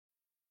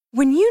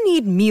When you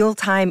need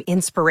mealtime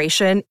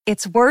inspiration,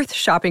 it's worth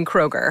shopping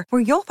Kroger,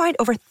 where you'll find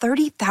over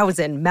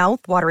 30,000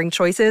 mouth-watering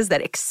choices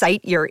that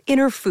excite your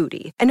inner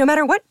foodie. And no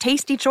matter what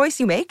tasty choice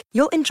you make,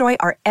 you'll enjoy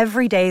our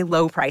everyday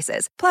low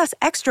prices, plus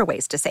extra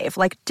ways to save,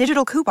 like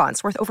digital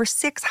coupons worth over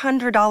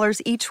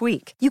 $600 each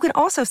week. You can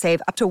also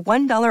save up to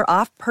 $1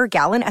 off per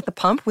gallon at the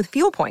pump with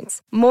fuel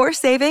points. More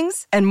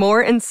savings and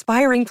more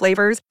inspiring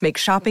flavors make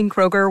shopping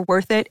Kroger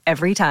worth it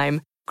every time.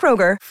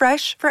 Kroger,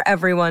 fresh for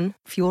everyone.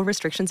 Fuel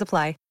restrictions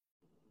apply.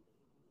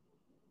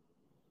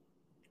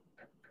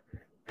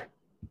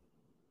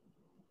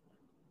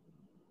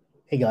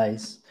 Hey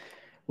guys,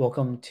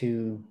 welcome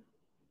to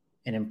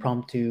an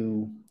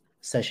impromptu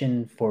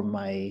session for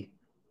my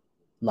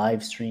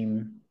live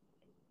stream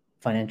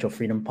Financial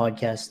Freedom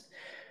podcast.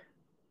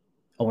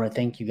 I want to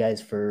thank you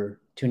guys for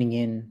tuning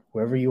in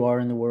wherever you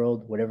are in the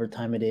world, whatever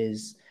time it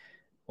is.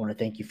 I want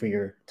to thank you for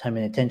your time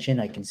and attention.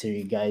 I consider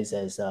you guys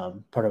as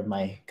part of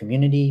my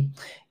community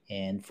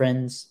and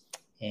friends.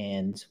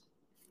 And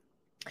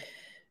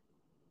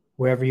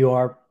wherever you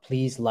are,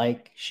 please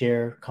like,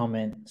 share,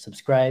 comment,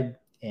 subscribe,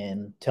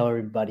 and tell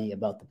everybody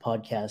about the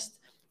podcast.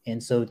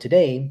 And so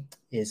today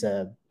is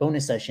a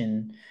bonus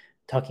session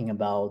talking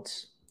about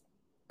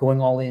going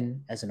all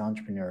in as an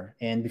entrepreneur.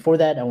 And before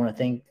that, I want to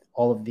thank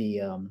all of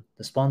the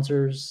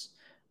sponsors,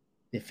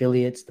 the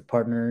affiliates, the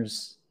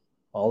partners,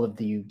 all of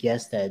the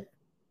guests that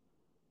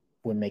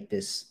would make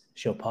this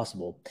show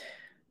possible.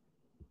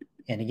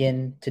 And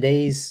again,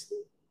 today's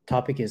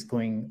topic is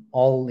going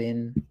all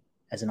in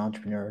as an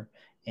entrepreneur.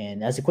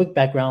 And as a quick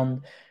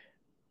background,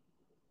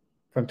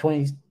 from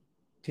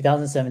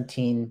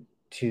 2017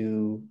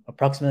 to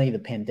approximately the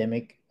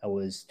pandemic, I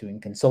was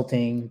doing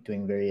consulting,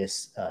 doing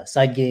various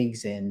side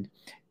gigs, and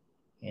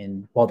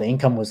while the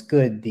income was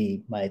good,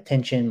 my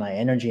attention, my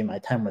energy, and my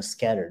time was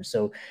scattered.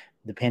 So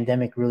the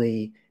pandemic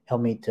really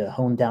helped me to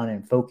hone down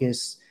and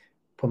focus,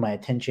 put my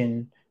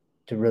attention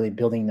to really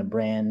building the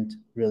brand,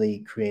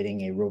 really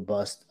creating a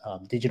robust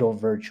digital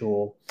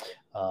virtual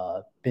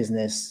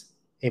business,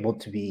 able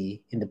to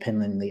be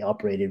independently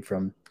operated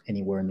from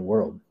anywhere in the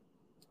world.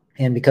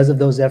 And because of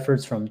those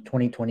efforts from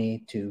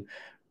 2020 to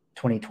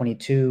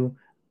 2022,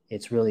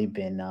 it's really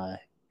been the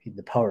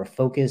power of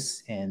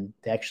focus, and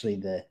actually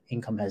the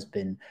income has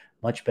been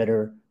much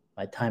better.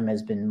 My time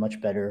has been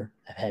much better.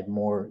 I've had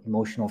more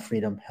emotional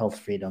freedom, health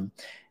freedom.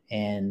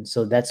 And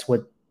so that's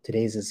what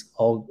today's is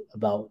all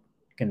about,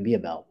 going to be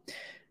about.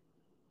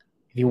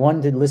 If you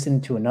wanted to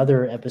listen to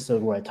another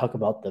episode where I talk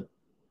about the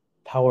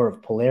power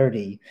of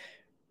polarity,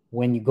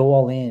 when you go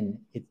all in,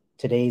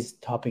 today's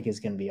topic is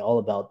going to be all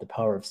about the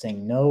power of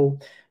saying no.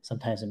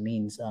 Sometimes it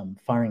means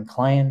firing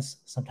clients.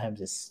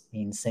 Sometimes it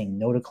means saying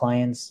no to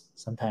clients.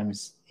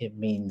 Sometimes it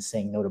means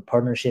saying no to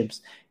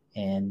partnerships.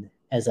 And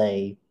as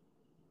I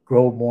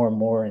grow more and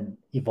more and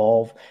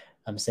evolve,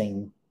 I'm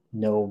saying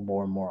no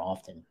more and more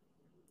often.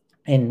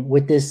 And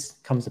with this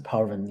comes the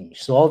power of a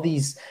niche. So all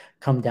these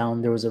come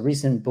down. There was a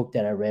recent book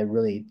that I read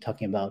really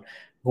talking about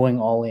going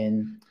all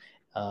in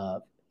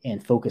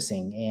and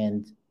focusing.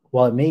 And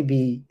while it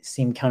may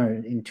seem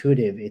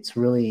counterintuitive,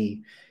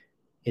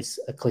 it's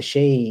a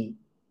cliche,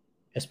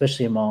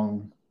 especially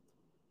among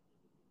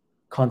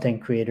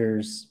content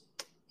creators,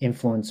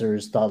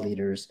 influencers, thought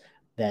leaders,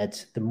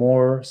 that the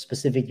more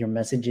specific your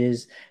message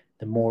is,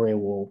 the more it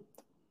will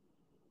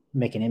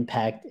make an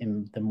impact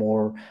and the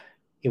more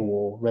it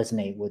will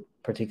resonate with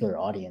particular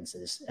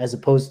audiences, as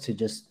opposed to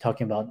just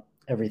talking about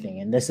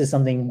everything. And this is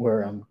something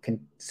where I'm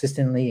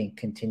consistently and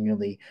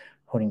continually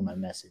honing my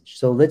message.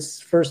 So let's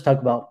first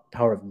talk about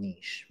power of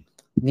niche.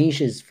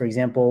 Niches, for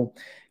example,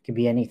 could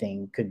be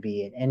anything, could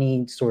be at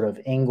any sort of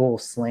angle,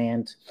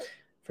 slant.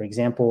 For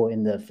example,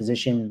 in the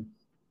physician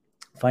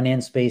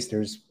finance space,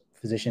 there's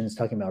physicians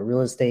talking about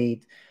real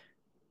estate,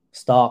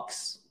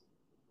 stocks,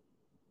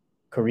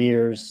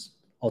 careers,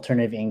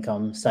 alternative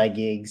income, side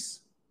gigs.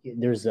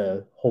 There's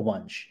a whole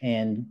bunch,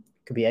 and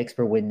could be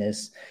expert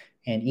witness.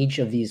 And each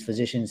of these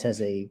physicians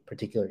has a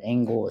particular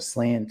angle, a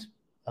slant,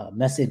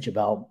 message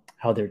about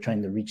how they're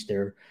trying to reach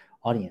their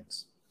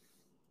audience.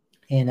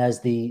 And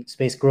as the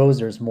space grows,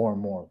 there's more and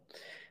more.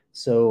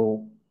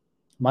 So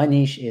my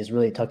niche is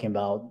really talking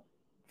about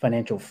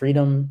financial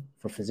freedom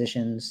for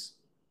physicians.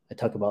 I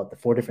talk about the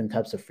 4 different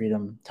types of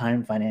freedom: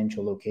 time,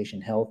 financial, location,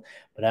 health.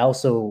 But I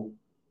also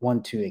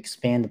want to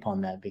expand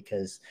upon that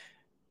because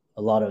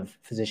a lot of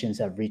physicians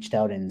have reached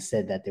out and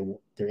said that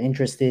they're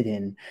interested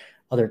in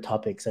other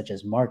topics such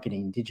as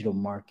marketing, digital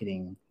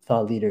marketing,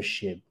 thought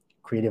leadership,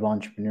 creative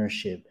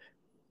entrepreneurship,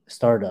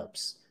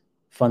 startups,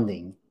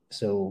 funding.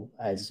 So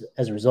as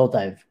a result,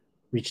 I've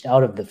reached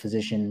out of the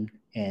physician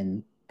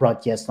and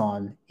brought guests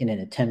on in an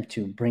attempt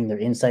to bring their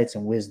insights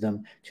and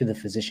wisdom to the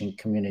physician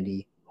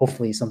community.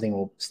 Hopefully something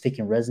will stick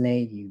and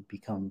resonate. You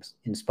become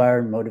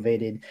inspired,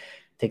 motivated,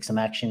 take some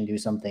action, do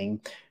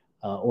something,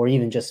 or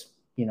even just,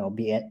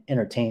 be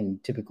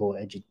entertained, typical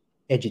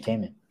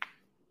edutainment.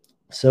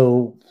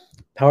 So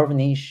power of a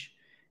niche,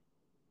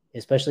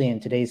 especially in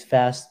today's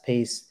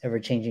fast-paced,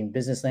 ever-changing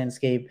business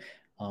landscape,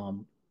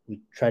 we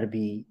try to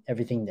be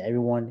everything to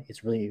everyone.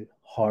 It's really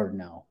hard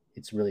now.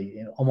 it's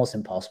really almost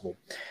impossible.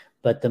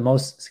 But the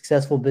most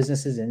successful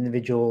businesses and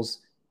individuals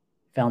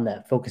found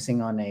that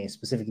focusing on a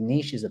specific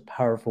niche is a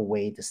powerful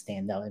way to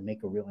stand out and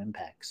make a real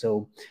impact.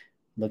 So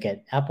look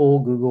at Apple,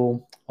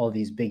 Google, all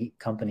these big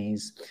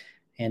companies.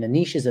 And a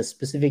niche is a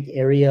specific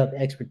area of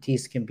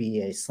expertise, can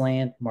be a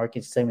slant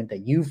market segment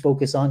that you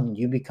focus on and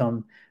you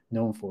become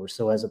known for.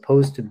 So as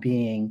opposed to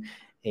being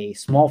a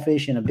small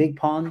fish in a big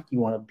pond, you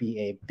want to be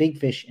a big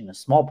fish in a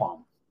small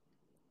pond.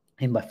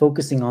 And by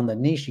focusing on the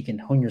niche, you can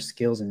hone your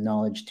skills and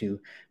knowledge to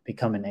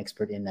become an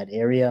expert in that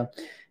area.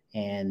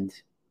 And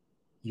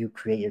you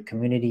create your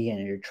community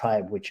and your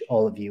tribe, which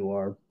all of you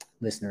are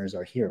listeners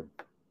are here.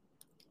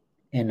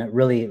 And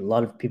really, a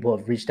lot of people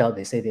have reached out.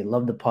 They say they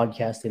love the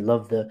podcast. They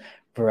love the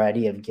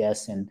variety of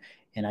guests. And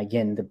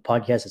again, the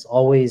podcast is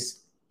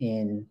always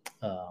in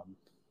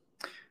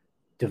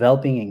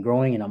developing and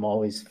growing. And I'm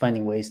always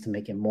finding ways to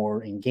make it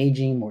more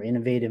engaging, more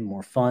innovative,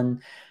 more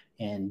fun,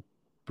 and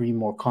bring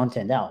more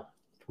content out,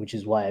 which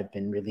is why I've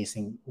been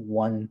releasing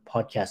one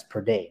podcast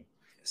per day.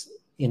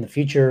 In the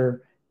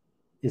future,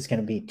 it's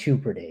going to be 2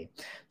 per day.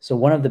 So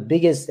one of the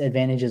biggest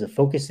advantages of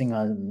focusing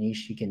on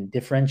niche, you can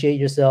differentiate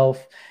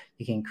yourself.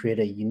 You can create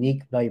a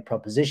unique value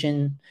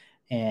proposition.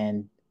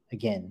 And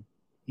again,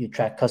 you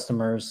attract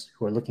customers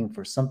who are looking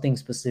for something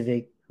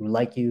specific, who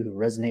like you, who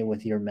resonate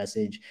with your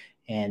message.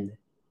 And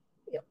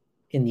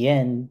in the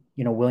end,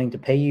 willing to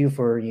pay you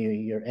for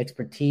your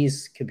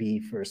expertise. Could be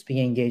for a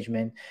speaking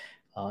engagement,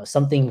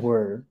 something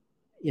where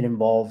it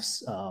involves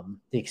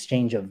the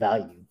exchange of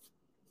value.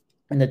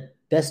 And the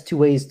best 2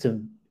 ways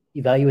to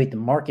evaluate the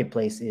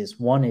marketplace is,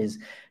 one is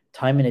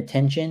time and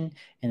attention,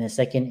 and the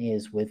second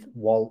is with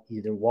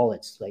either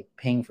wallets, like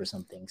paying for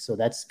something. So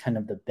that's kind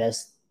of the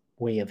best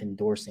way of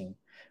endorsing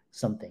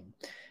something.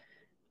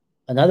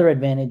 Another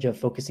advantage of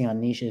focusing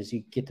on niches,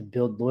 you get to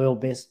build loyal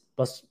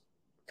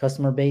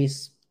customer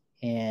base,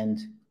 and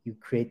you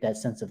create that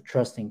sense of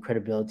trust and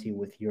credibility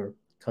with your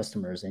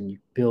customers, and you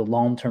build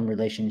long-term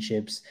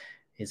relationships.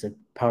 Is a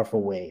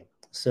powerful way.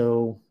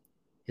 So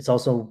it's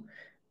also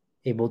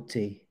able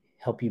to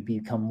help you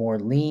become more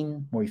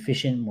lean, more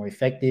efficient, more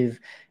effective,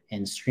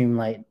 and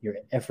streamline your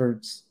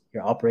efforts,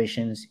 your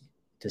operations,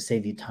 to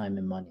save you time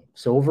and money.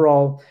 So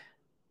overall,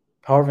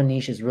 power of a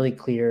niche is really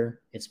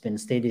clear. It's been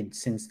stated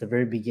since the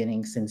very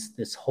beginning, since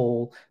this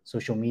whole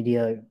social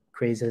media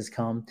craze has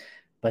come.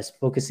 By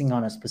focusing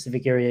on a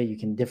specific area, you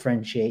can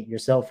differentiate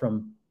yourself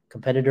from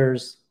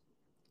competitors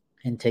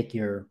and take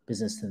your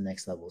business to the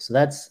next level. So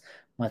that's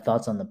my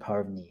thoughts on the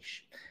power of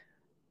niche.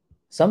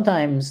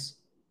 Sometimes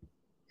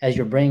as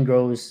your brain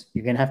grows,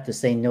 you're going to have to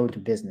say no to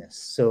business.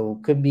 So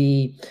it could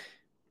be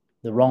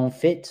the wrong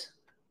fit.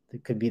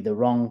 It could be the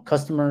wrong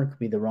customer, could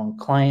be the wrong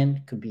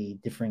client, could be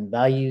differing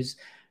values.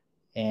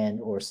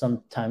 Or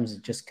sometimes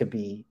it just could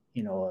be,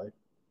 a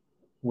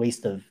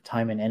waste of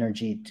time and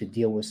energy to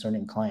deal with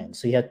certain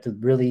clients. So you have to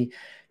really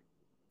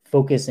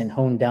focus and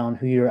hone down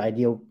who your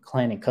ideal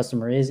client and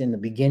customer is. In the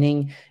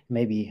beginning, it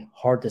may be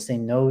hard to say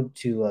no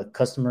to a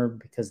customer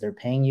because they're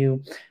paying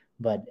you.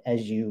 But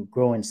as you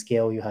grow and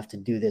scale, you have to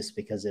do this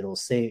because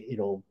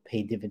it'll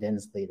pay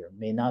dividends later. It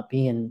may not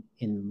be in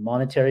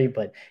monetary,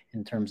 but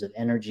in terms of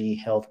energy,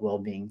 health,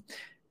 well-being,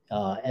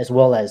 as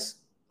well as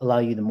allow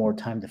you the more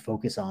time to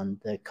focus on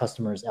the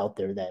customers out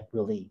there that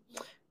really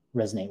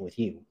resonate with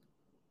you.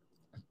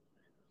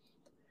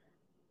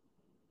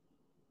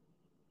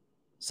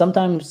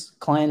 Sometimes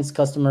clients,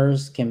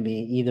 customers can be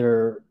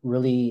either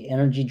really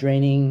energy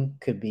draining,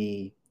 could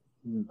be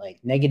like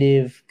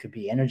negative, could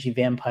be energy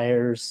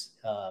vampires,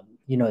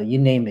 you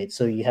name it.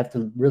 So you have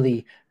to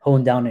really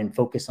hone down and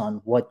focus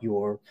on what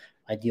your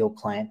ideal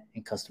client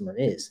and customer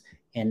is.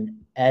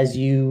 And as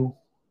you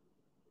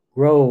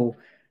grow,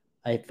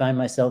 I find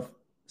myself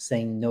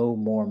saying no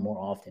more and more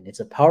often.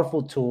 It's a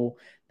powerful tool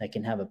that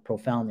can have a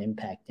profound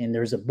impact. And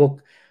there's a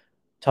book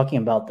talking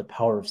about the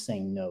power of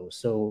saying no.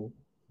 So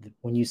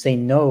when you say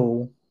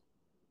no,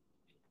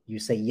 you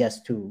say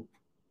yes to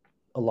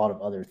a lot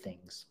of other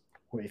things.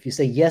 Or if you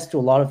say yes to a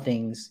lot of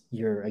things,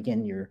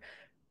 your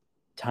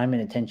time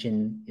and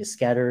attention is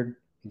scattered.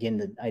 Again,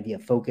 the idea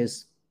of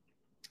focus.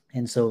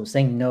 And so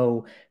saying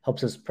no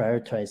helps us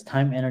prioritize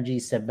time, energy,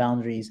 set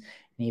boundaries,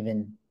 and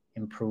even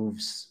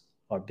improves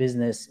our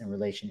business and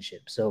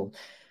relationships. So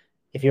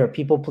if you're a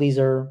people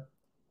pleaser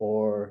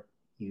or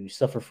you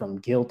suffer from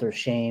guilt or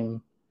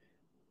shame,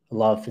 a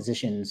lot of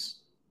physicians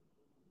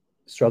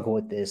struggle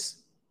with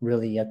this.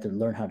 Really, you have to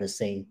learn how to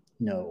say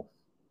no.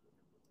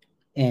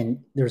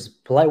 And there's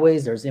polite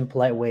ways, there's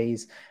impolite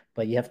ways,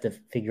 but you have to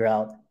figure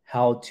out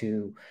how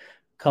to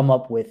come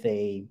up with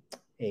a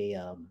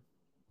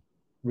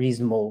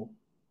reasonable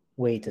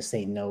way to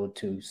say no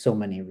to so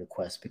many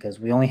requests, because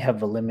we only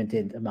have a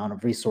limited amount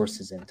of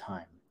resources and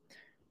time.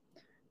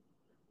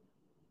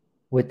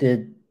 With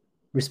the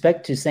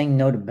respect to saying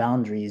no to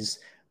boundaries,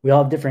 we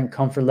all have different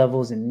comfort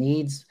levels and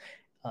needs.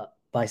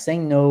 By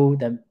saying no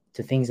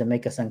to things that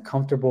make us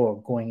uncomfortable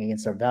or going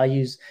against our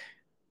values,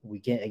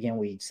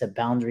 we set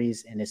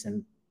boundaries, and it's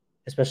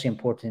especially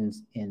important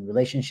in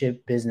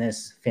relationship,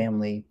 business,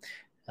 family,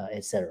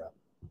 etc.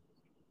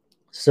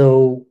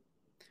 So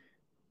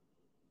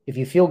if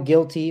you feel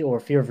guilty or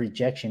fear of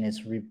rejection,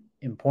 it's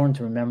important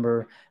to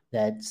remember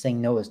that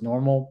saying no is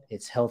normal.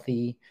 It's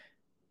healthy.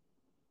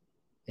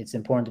 It's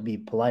important to be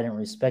polite and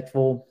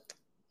respectful.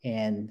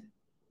 And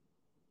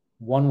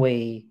one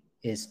way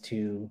is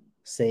to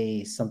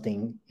say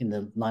something in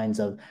the lines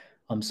of,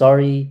 I'm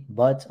sorry,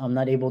 but I'm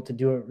not able to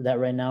do that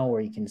right now,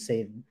 or you can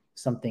say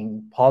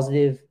something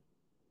positive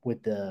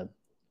with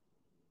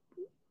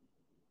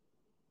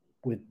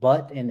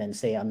but, and then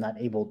say, I'm not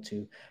able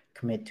to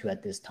commit to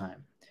at this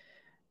time.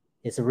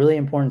 It's a really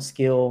important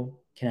skill,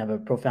 can have a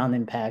profound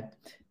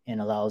impact,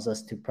 and allows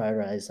us to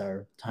prioritize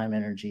our time,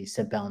 energy,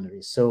 set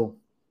boundaries. So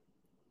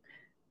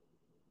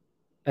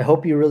I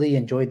hope you really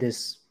enjoyed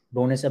this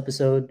bonus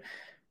episode.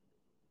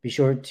 Be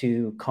sure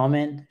to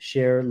comment,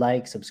 share,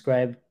 like,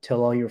 subscribe,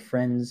 tell all your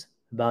friends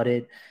about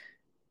it.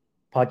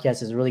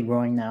 Podcast is really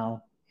growing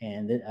now,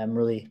 and I'm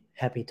really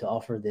happy to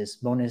offer this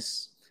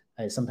bonus.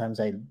 Sometimes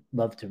I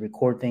love to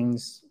record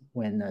things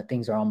when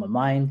things are on my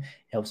mind.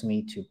 It helps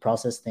me to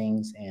process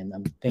things, and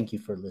thank you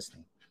for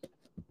listening.